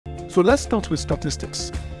So let's start with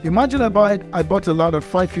statistics. Imagine I bought a land at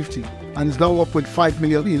 550 and it's now 1.5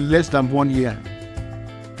 million in less than 1 year.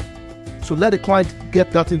 So let the client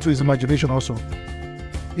get that into his imagination also.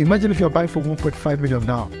 Imagine if you're buying for 1.5 million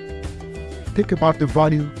now. Think about the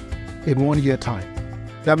value in 1 year time.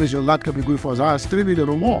 That means your land can be going for as high as 3 million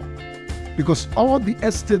or more. Because all the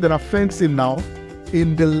estates that are fenced in now,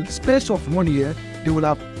 in the space of 1 year, they will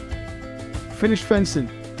have finished fencing.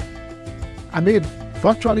 I mean,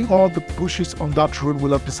 virtually all the bushes on that road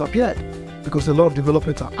will have disappeared because a lot of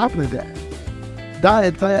developments are happening there. That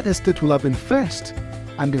entire estate will have been fenced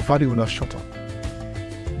and the value will have shot up.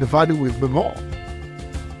 The value will be more.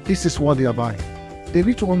 This is what they are buying. They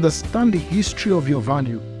need to understand the history of your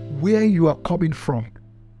value, where you are coming from.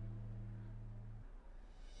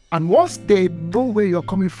 And once they know where you're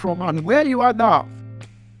coming from and where you are now,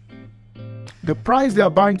 the price they are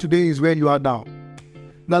buying today is where you are now.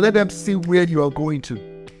 Now let them see where you are going to.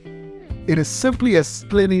 It is simply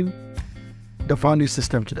explaining the value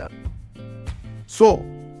system to them. So,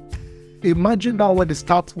 imagine now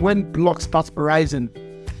when blocks start rising,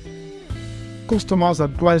 customers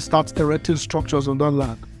and clients start erecting structures on that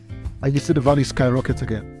land, and you see the value skyrocket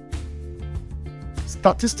again.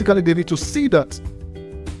 Statistically, they need to see that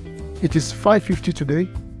it is 550 today,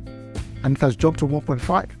 and it has jumped to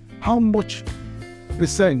 1.5. How much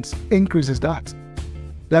percent increase is that?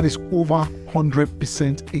 That is over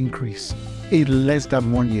 100% increase in less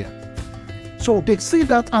than 1 year. So they see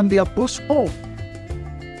that and they are both, oh,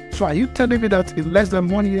 so are you telling me that in less than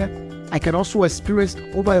 1 year, I can also experience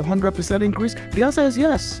over 100% increase? The answer is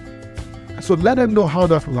yes. So let them know how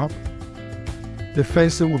that will happen. The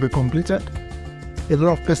fencing will be completed. A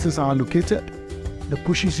lot of persons are allocated. The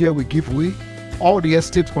bushes here will give way. All the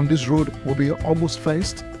estates on this road will be almost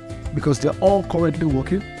fenced because they're all currently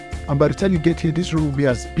working. And by the time you get here, this road will be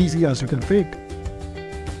as busy as you can think.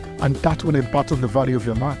 And that will impact on the value of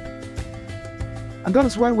your land. And that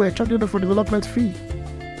is why we're charging them for development fee.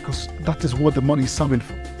 Because that is what the money is serving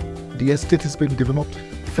for. The estate has been developed,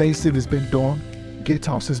 fencing has been done,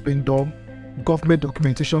 gatehouse has been done, government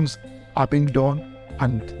documentations are being done,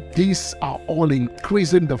 and these are all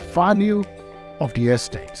increasing the value of the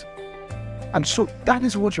estate. And so that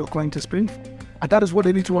is what your client is paying for. And that is what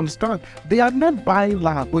they need to understand. They are not buying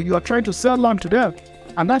land, but you are trying to sell land to them.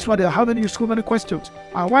 And that's why they are having you so many questions.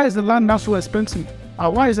 And why is the land now so expensive?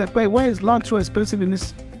 And why is land so expensive in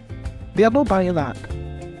this? They are not buying land.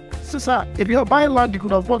 Sir, if you are buying land, you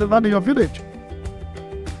could afford the land in your village.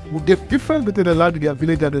 The difference between the land in your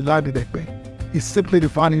village and the land in Ekpe is simply the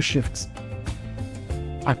value shifts.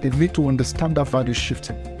 And they need to understand that value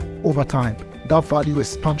shifting over time, that value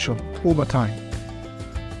expansion over time,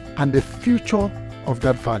 and the future of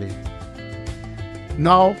that value.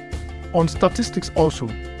 Now, on statistics also,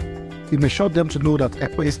 it may show them to know that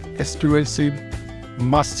Ekpe is experiencing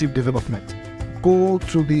massive development. Go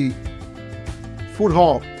to the food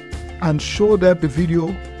hall and show them the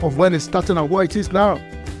video of when it's starting and where it is now.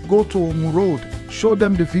 Go to Omu Road, show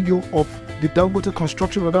them the video of the Dangote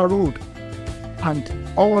construction of that road, and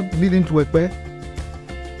all leading to Ekpe.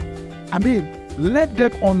 I mean, let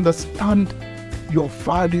them understand your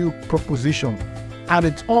value proposition, and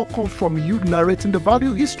it all comes from you narrating the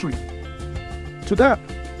value history to them.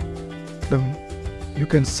 Then you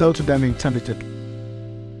can sell to them intelligently.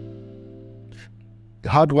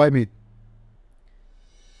 How do I mean?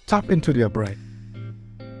 Tap into their brain.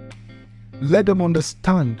 Let them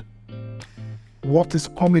understand what is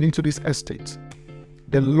coming into this estate,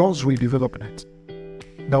 the luxury development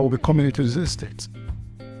that will be coming into this estate,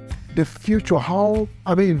 the future,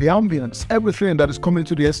 the ambience, everything that is coming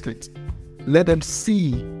to the estate. Let them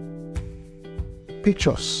see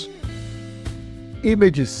pictures,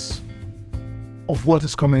 images of what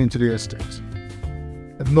is coming into the estate.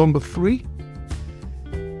 And number 3,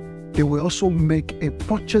 they will also make a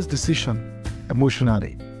purchase decision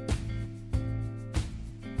emotionally.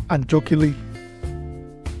 And jokingly,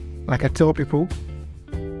 like I tell people,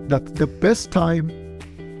 that the best time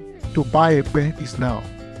to buy a pen is now.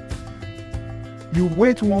 You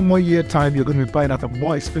wait 1 more year time, you're going to be buying at a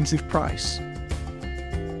more expensive price.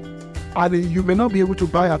 And you may not be able to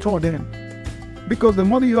buy at all then. Because the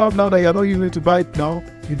money you have now that you're not using to buy it now,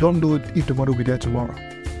 you don't know if the money will be there tomorrow.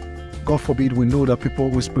 God forbid, we know that people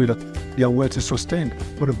always pray that their wealth is sustained.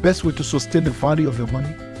 But the best way to sustain the value of your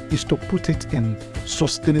money is to put it in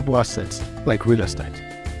sustainable assets like real estate.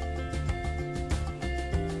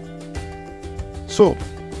 So,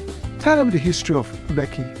 tell them the history of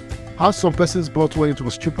Lekki. How some persons bought when it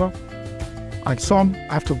was cheaper, and some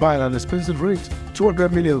have to buy at an expensive rate,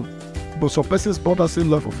 200 million. But some persons bought that same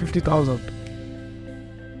lot for 50,000.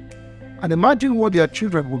 And imagine what their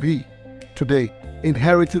children will be today,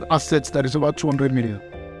 inheriting assets that is about 200 million.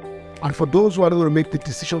 And for those who are going to make the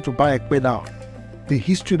decision to buy Ekpe now, the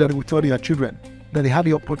history that we tell their children, that they had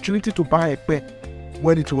the opportunity to buy Ekpe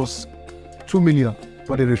when it was 2 million,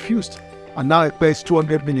 but they refused. And now Ekpe is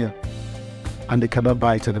 200 million, and they cannot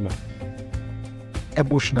buy it anymore.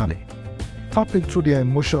 Emotionally, tap into their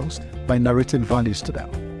emotions by narrating values to them.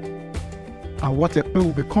 And what Ekpe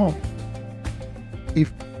will become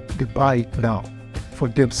if they buy it now, for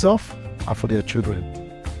themselves and for their children.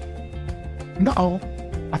 Now,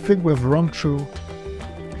 I think we've run through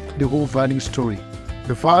the whole value story.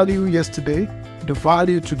 The value yesterday, the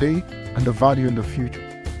value today, and the value in the future.